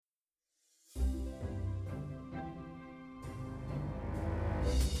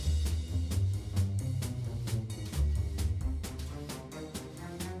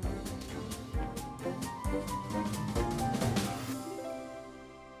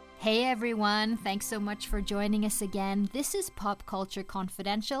Hey everyone, thanks so much for joining us again. This is Pop Culture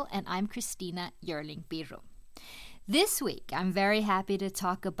Confidential and I'm Christina Yerling Biro. This week, I'm very happy to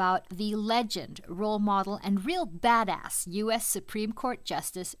talk about the legend, role model, and real badass U.S. Supreme Court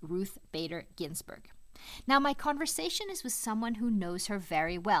Justice Ruth Bader Ginsburg. Now, my conversation is with someone who knows her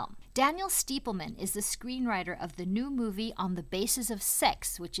very well. Daniel Stiepleman is the screenwriter of the new movie On the Basis of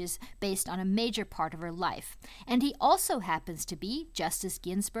Sex, which is based on a major part of her life. And he also happens to be Justice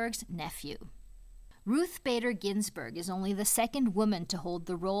Ginsburg's nephew. Ruth Bader Ginsburg is only the second woman to hold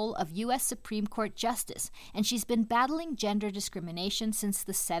the role of U.S. Supreme Court Justice, and she's been battling gender discrimination since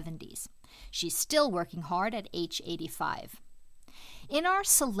the 70s. She's still working hard at age 85. In our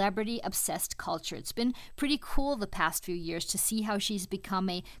celebrity-obsessed culture, it's been pretty cool the past few years to see how she's become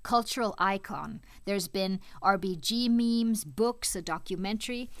a cultural icon. There's been RBG memes, books, a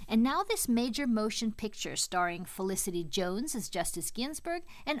documentary, and now this major motion picture starring Felicity Jones as Justice Ginsburg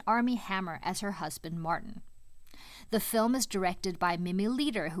and Armie Hammer as her husband Martin. The film is directed by Mimi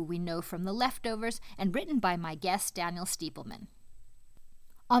Leder, who we know from The Leftovers, and written by my guest Daniel Stiepleman.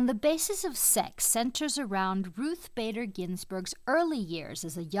 On the Basis of Sex centers around Ruth Bader Ginsburg's early years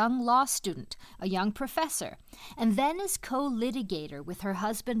as a young law student, a young professor, and then as co-litigator with her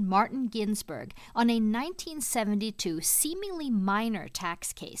husband Martin Ginsburg on a 1972 seemingly minor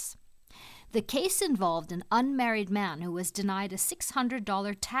tax case. The case involved an unmarried man who was denied a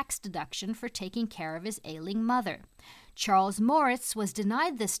 $600 tax deduction for taking care of his ailing mother. Charles Moritz was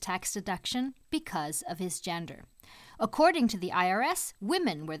denied this tax deduction because of his gender. According to the IRS,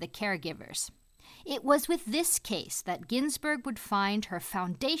 women were the caregivers. It was with this case that Ginsburg would find her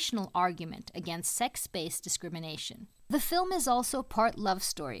foundational argument against sex-based discrimination. The film is also part love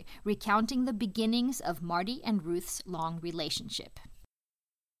story, recounting the beginnings of Marty and Ruth's long relationship.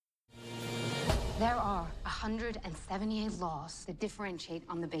 There are 178 laws that differentiate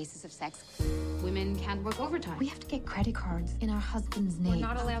on the basis of sex. Women can't work overtime. We have to get credit cards in our husband's name. We're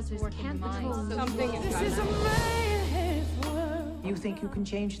not allowed to work in mine. This is a man's world. You think you can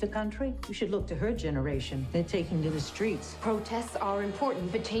change the country? You should look to her generation. They're taking to the streets. Protests are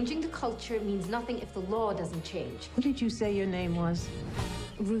important, but changing the culture means nothing if the law doesn't change. What did you say your name was?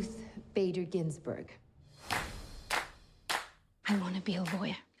 Ruth Bader Ginsburg. I want to be a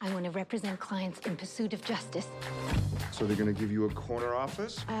lawyer. I want to represent clients in pursuit of justice. So they're going to give you a corner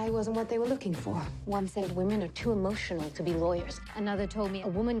office? I wasn't what they were looking for. One said women are too emotional to be lawyers. Another told me a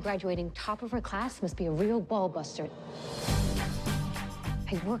woman graduating top of her class must be a real ball buster.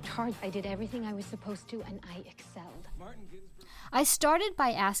 I worked hard. I did everything I was supposed to, and I excelled. I started by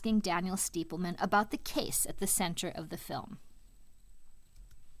asking Daniel Stiepleman about the case at the center of the film.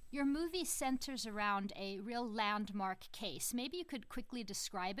 Your movie centers around a real landmark case. Maybe you could quickly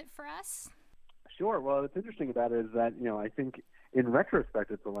describe it for us? Sure. Well, what's interesting about it is that, I think in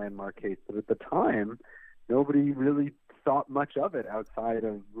retrospect it's a landmark case, but at the time, nobody really thought much of it outside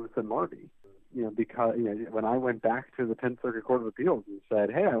of Ruth and Marty. Because when I went back to the 10th Circuit Court of Appeals and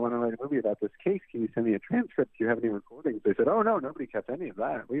said, hey, I want to write a movie about this case, can you send me a transcript? Do you have any recordings? They said, oh, no, nobody kept any of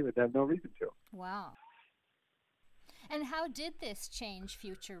that. We would have no reason to. Wow. And how did this change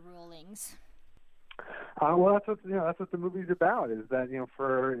future rulings? Well, that's what the movie's about. Is that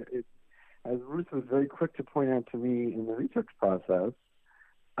as Ruth was very quick to point out to me in the research process,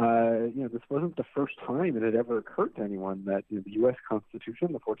 this wasn't the first time it had ever occurred to anyone that the U.S.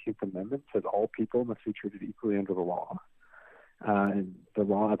 Constitution, the 14th Amendment, says all people must be treated equally under the law. And the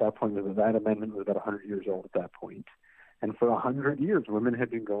law at that point that amendment was about 100 years old at that point. And for 100 years, women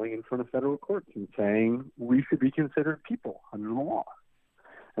had been going in front of federal courts and saying, we should be considered people under the law.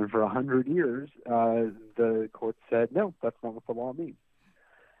 And for 100 years, the court said, no, that's not what the law means.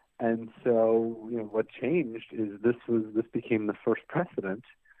 And so, what changed is this became the first precedent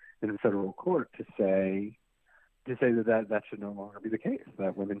in the federal court to say that should no longer be the case,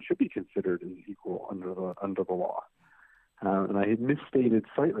 that women should be considered as equal under the law. And I had misstated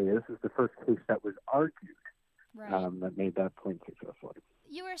slightly. This is the first case that was argued. Right. That made that point successful.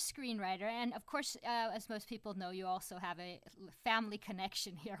 You are a screenwriter, and of course, as most people know, you also have a family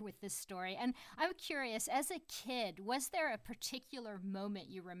connection here with this story. And I'm curious, as a kid, was there a particular moment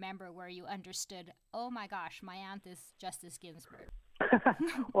you remember where you understood, oh my gosh, my aunt is Justice Ginsburg?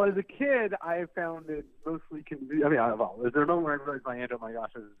 Well, as a kid, I found it mostly confusing. Is there a moment where I realized my aunt, oh my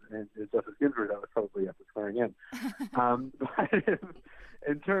gosh, is Justice Ginsburg? That was probably after swearing in. But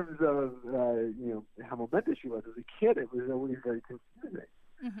in terms of, how momentous she was as a kid, it was always very confusing.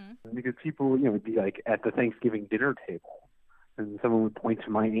 Mm-hmm. Because people, would be like at the Thanksgiving dinner table, and someone would point to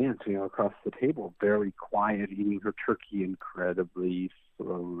my aunt, across the table, very quiet, eating her turkey incredibly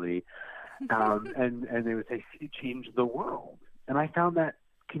slowly. And they would say, she changed the world. And I found that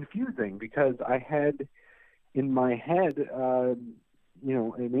confusing because I had in my head, an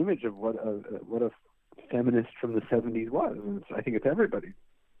image of what a feminist from the 70s was. And I think it's everybody's,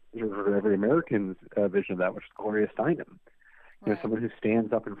 every American's vision of that, which is Gloria Steinem. Right. Someone who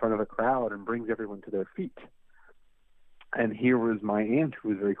stands up in front of a crowd and brings everyone to their feet. And here was my aunt, who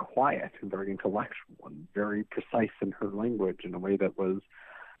was very quiet and very intellectual and very precise in her language in a way that was,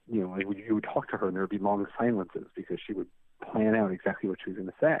 like you would talk to her and there would be long silences because she would plan out exactly what she was going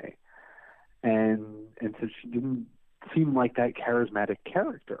to say. And so she didn't seem like that charismatic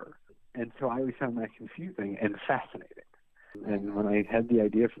character. And so I always found that confusing and fascinating. And when I had the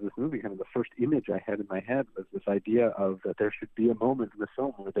idea for this movie, kind of the first image I had in my head was this idea of that there should be a moment in the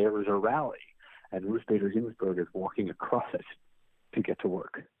film where there is a rally and Ruth Bader Ginsburg is walking across it to get to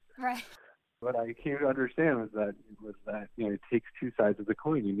work. Right. What I came to understand was that it takes two sides of the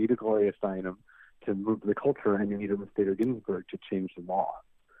coin. You need a Gloria Steinem to move the culture, and you need a Ruth Bader Ginsburg to change the law.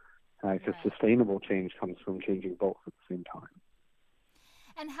 So sustainable change comes from changing both at the same time.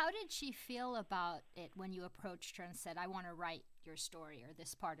 And how did she feel about it when you approached her and said, I want to write your story or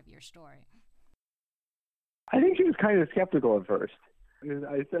this part of your story? I think she was kind of skeptical at first.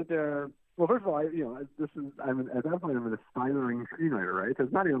 I said to her, well, first of all, at that point, I'm an aspiring screenwriter, right? So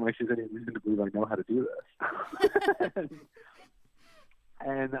it's not even like she's any reason to believe I know how to do this.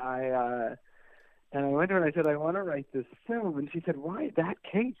 and I went to her and I said, I want to write this film. And she said, why that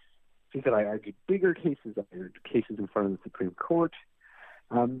case? She said, I argued bigger cases. I argued cases in front of the Supreme Court.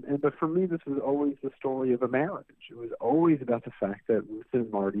 But for me, this was always the story of a marriage. It was always about the fact that Ruth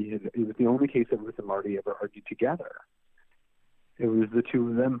and Marty it was the only case that Ruth and Marty ever argued together. It was the two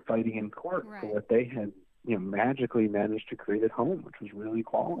of them fighting in court for what they had, magically managed to create at home, which was real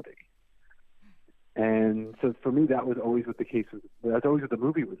equality. And so for me, that was always what the case was. That's always what the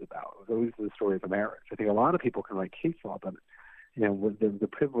movie was about. It was always the story of a marriage. I think a lot of people can write case law, but the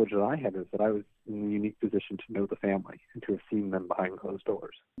privilege that I had is that I was in the unique position to know the family and to have seen them behind closed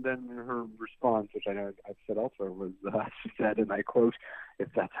doors. Then her response, which I know I've said elsewhere, was she said, and I quote, "If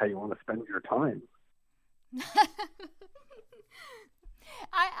that's how you want to spend your time."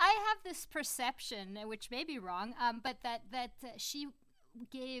 I have this perception, which may be wrong, but that she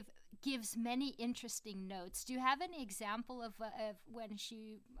gives many interesting notes. Do you have any example of when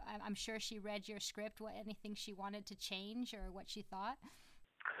she? I'm sure she read your script. Anything she wanted to change or what she thought?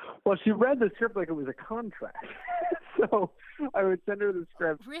 Well, she read the script like it was a contract. So I would send her the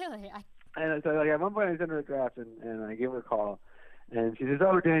script. Really? And so at one point I sent her a draft and I gave her a call. And she says,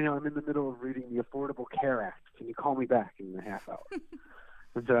 "Oh, Daniel, I'm in the middle of reading the Affordable Care Act. Can you call me back in a half hour?"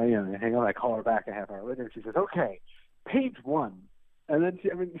 And so I hang up, I call her back a half hour later, and she says, "Okay, page 1. And then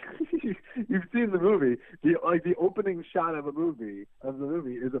you've seen the movie. The opening shot of the movie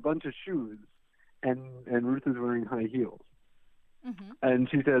is a bunch of shoes, and Ruth is wearing high heels. Mm-hmm. And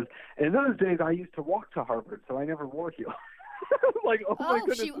she says, "In those days, I used to walk to Harvard, so I never wore heels." Like, oh my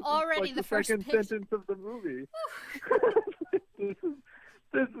goodness! She already like the first second page. sentence of the movie.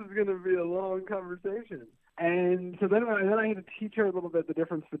 This is going to be a long conversation. And so then I had to teach her a little bit the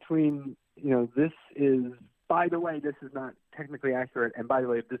difference between, this is, by the way, this is not technically accurate, and by the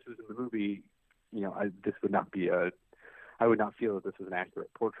way, if this was in the movie, this would not be I would not feel that this was an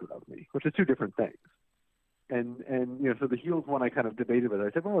accurate portrait of me, which is two different things. And so the heels one I kind of debated with her.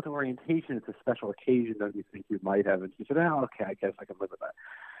 I said, well, it's an orientation, it's a special occasion, don't you think you might have? And she said, oh, okay, I guess I can live with that.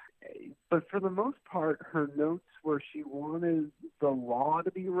 But for the most part, her notes were she wanted the law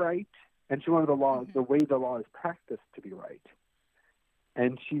to be right, and she wanted the law, the way the law is practiced, to be right.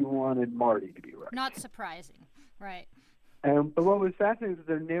 And she wanted Marty to be right. Not surprising, right? But what was fascinating is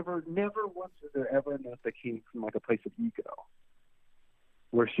there never once was there ever a note that came from like a place of ego,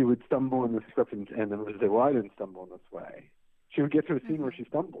 where she would stumble in the script and then would say, well, I didn't stumble in this way. She would get to a scene where she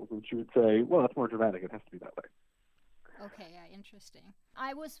stumbles, and she would say, well, that's more dramatic. It has to be that way. Okay, yeah, interesting.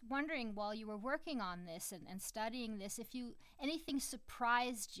 I was wondering while you were working on this and studying this, if anything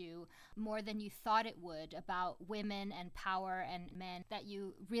surprised you more than you thought it would about women and power and men that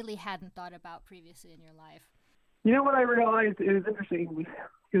you really hadn't thought about previously in your life. You know what I realized? It was interesting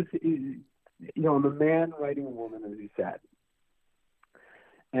because, I'm a man writing a woman, as you said.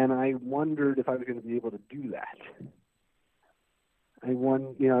 And I wondered if I was going to be able to do that. I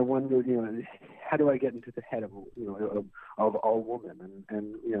wondered, how do I get into the head of a woman?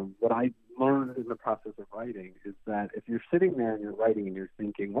 And what I learned in the process of writing is that if you're sitting there and you're writing and you're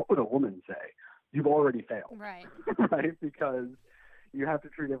thinking, what would a woman say? You've already failed. Right. Right? Because you have to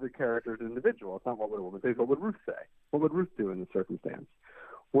treat every character as an individual. It's not what would a woman say, what would Ruth say? What would Ruth do in this circumstance?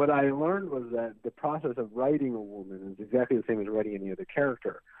 What I learned was that the process of writing a woman is exactly the same as writing any other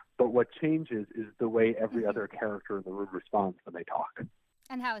character. But what changes is the way every other character in the room responds when they talk.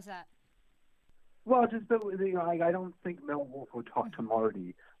 And And how is that? Well, just I don't think Mel Wolf would talk to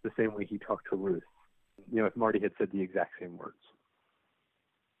Marty the same way he talked to Ruth. If Marty had said the exact same words.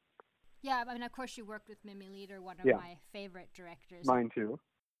 Yeah, I mean, of course, you worked with Mimi Leder, one of my favorite directors. Mine too.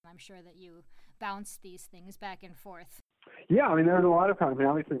 I'm sure that you bounce these things back and forth. Yeah, I mean, there's a lot of times. I mean,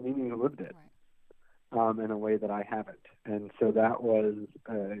 obviously, Mimi lived it Right. in a way that I haven't, and so that was,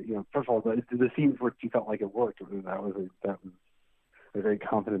 first of all, the scenes where she felt like it worked. That was a very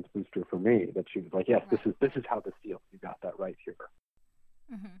confidence booster for me. That she was like, yes, Right. this is how this feels. You got that right here.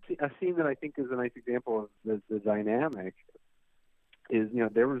 Mm-hmm. A scene that I think is a nice example of the dynamic is,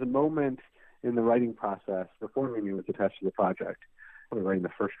 there was a moment in the writing process before Mimi was attached to the project. We were writing the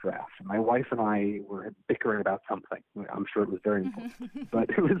first draft. My wife and I were bickering about something. I'm sure it was very important, but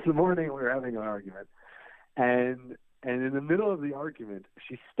it was the morning we were having an argument, and in the middle of the argument,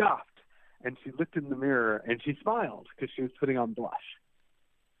 she stopped and she looked in the mirror and she smiled because she was putting on blush,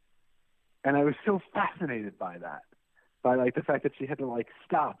 and I was so fascinated by that. By the fact that she had to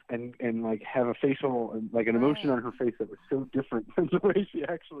stop and have a facial an emotion on her face that was so different from the way she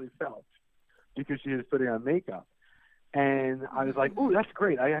actually felt because she was putting on makeup. And I was like, "Oh, that's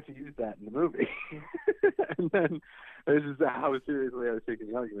great! I have to use that in the movie." And then this is how seriously I was taking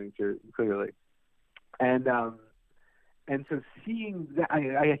the argument, clearly. And so seeing that,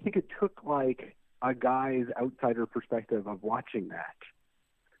 I think it took a guy's outsider perspective of watching that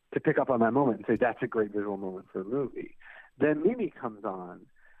to pick up on that moment and say, that's a great visual moment for a movie. Then Mimi comes on,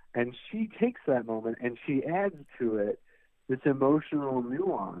 and she takes that moment and she adds to it this emotional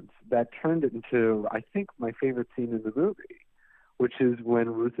nuance that turned it into, I think, my favorite scene in the movie, which is when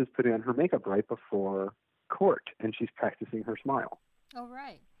Ruth is putting on her makeup right before court, and she's practicing her smile. Oh,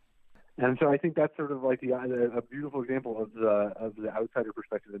 right. And so I think that's sort of a beautiful example of the outsider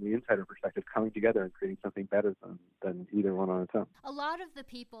perspective and the insider perspective coming together and creating something better than either one on its own. A lot of the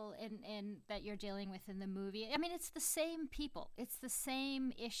people in that you're dealing with in the movie, I mean, it's the same people. It's the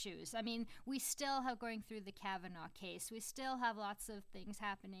same issues. I mean, we still have going through the Kavanaugh case. We still have lots of things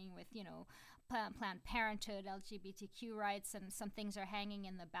happening with, Planned Parenthood, LGBTQ rights, and some things are hanging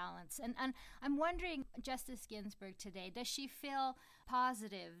in the balance. And I'm wondering, Justice Ginsburg today, does she feel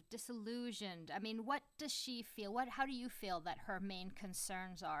positive, disillusioned? I mean, what does she feel? How do you feel that her main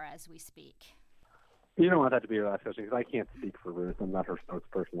concerns are as we speak? You don't want that to be your last question, because I can't speak for Ruth. I'm not her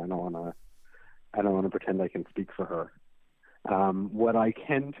spokesperson. I don't want to pretend I can speak for her. What I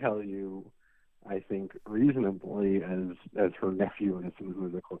can tell you, I think reasonably, as her nephew and as someone who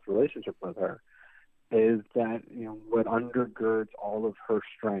has a close relationship with her, is that what undergirds all of her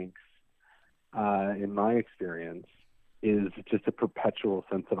strengths, in my experience, is just a perpetual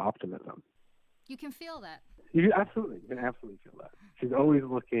sense of optimism. You can feel that. You can absolutely feel that. She's always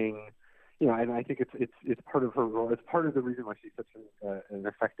looking, and I think it's part of her role. It's part of the reason why she's such an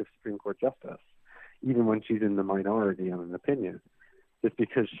effective Supreme Court justice, even when she's in the minority on an opinion. It's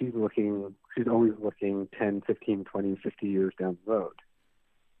because she's always looking 10, 15, 20, 50 years down the road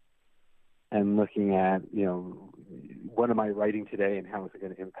and looking at, what am I writing today and how is it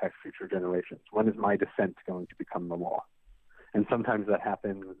going to impact future generations? When is my dissent going to become the law? And sometimes that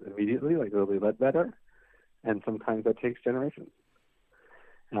happens immediately, like Lily Ledbetter, and sometimes that takes generations.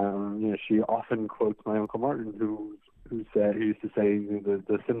 She often quotes my Uncle Martin, who used to say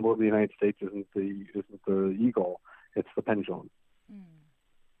the symbol of the United States isn't the eagle, it's the pendulum.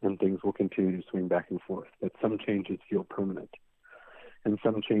 And things will continue to swing back and forth. But some changes feel permanent, and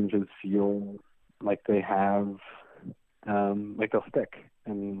some changes feel like they have, like they'll stick.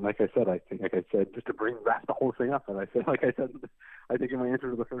 And like I said, just to wrap the whole thing up, I think in my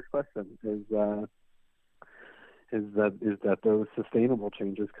answer to the first question is that those sustainable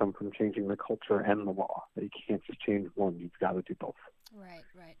changes come from changing the culture and the law. You can't just change one; you've got to do both. Right.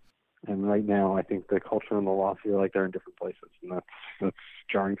 And right now, I think the culture and the law feel like they're in different places, and that's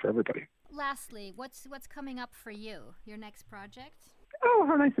jarring for everybody. Lastly, what's coming up for you? Your next project? Oh,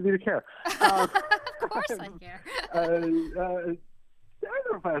 how nice of you to care. Of course I care. There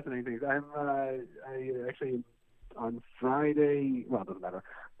are fascinating things. I actually on Friday. Well, it doesn't matter.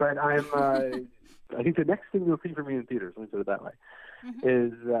 But I think the next thing you'll see from me in theaters, let me put it that way,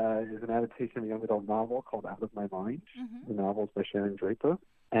 is an adaptation of a young adult novel called Out of My Mind. The novel is by Sharon Draper.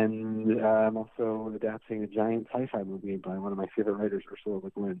 And I'm also adapting a giant sci-fi movie by one of my favorite writers, Ursula Le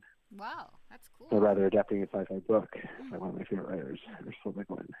Guin. Wow, that's cool. Or rather, adapting a sci-fi book by one of my favorite writers, Ursula Le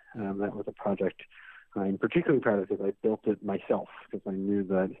Guin. That was a project I'm particularly proud of because I built it myself because I knew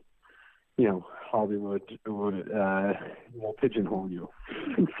that, Hollywood will pigeonhole you.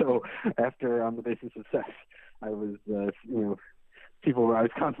 And so after On the Basis of Sex, I was,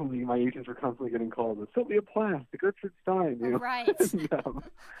 my agents were constantly getting called Sylvia Plath, Gertrude Stein, Right.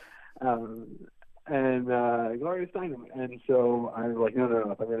 and Gloria Steinem. And so I was like, no,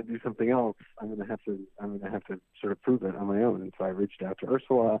 if I'm going to do something else, I'm going to have to sort of prove it on my own. And so I reached out to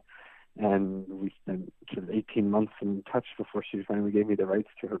Ursula, and we spent sort of 18 months in touch before she finally gave me the rights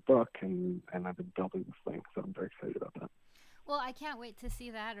to her book, and I've been building this thing. So I'm very excited about that. Well, I can't wait to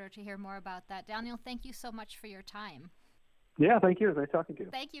see that or to hear more about that. Daniel, thank you so much for your time. Yeah, thank you. It was nice talking to you.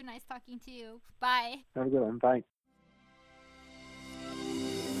 Thank you. Nice talking to you. Bye. Have a good one. Bye.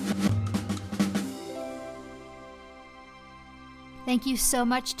 Thank you so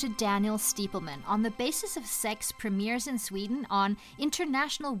much to Daniel Stiepelman. On the Basis of Sex premieres in Sweden on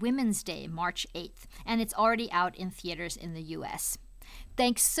International Women's Day, March 8th, and it's already out in theaters in the US.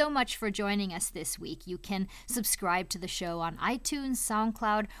 Thanks so much for joining us this week. You can subscribe to the show on iTunes,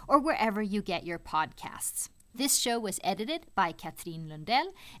 SoundCloud, or wherever you get your podcasts. This show was edited by Katrin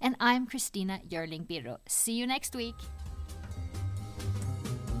Lundell, and I'm Christina Jörling Birro. See you next week.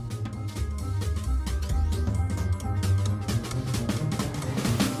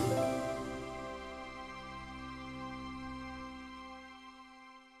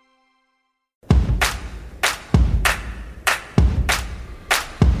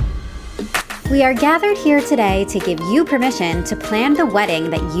 We are gathered here today to give you permission to plan the wedding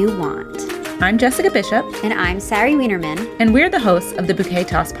that you want. I'm Jessica Bishop. And I'm Sari Wienerman. And we're the hosts of the Bouquet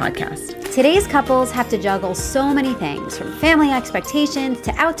Toss podcast. Today's couples have to juggle so many things, from family expectations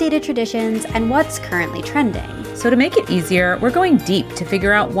to outdated traditions and what's currently trending. So to make it easier, we're going deep to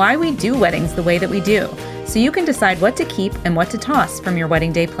figure out why we do weddings the way that we do, so you can decide what to keep and what to toss from your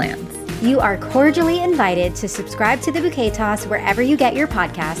wedding day plans. You are cordially invited to subscribe to the Bouquet Toss wherever you get your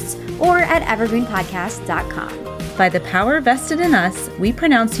podcasts or at evergreenpodcast.com. By the power vested in us, we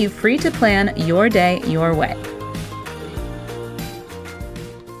pronounce you free to plan your day your way.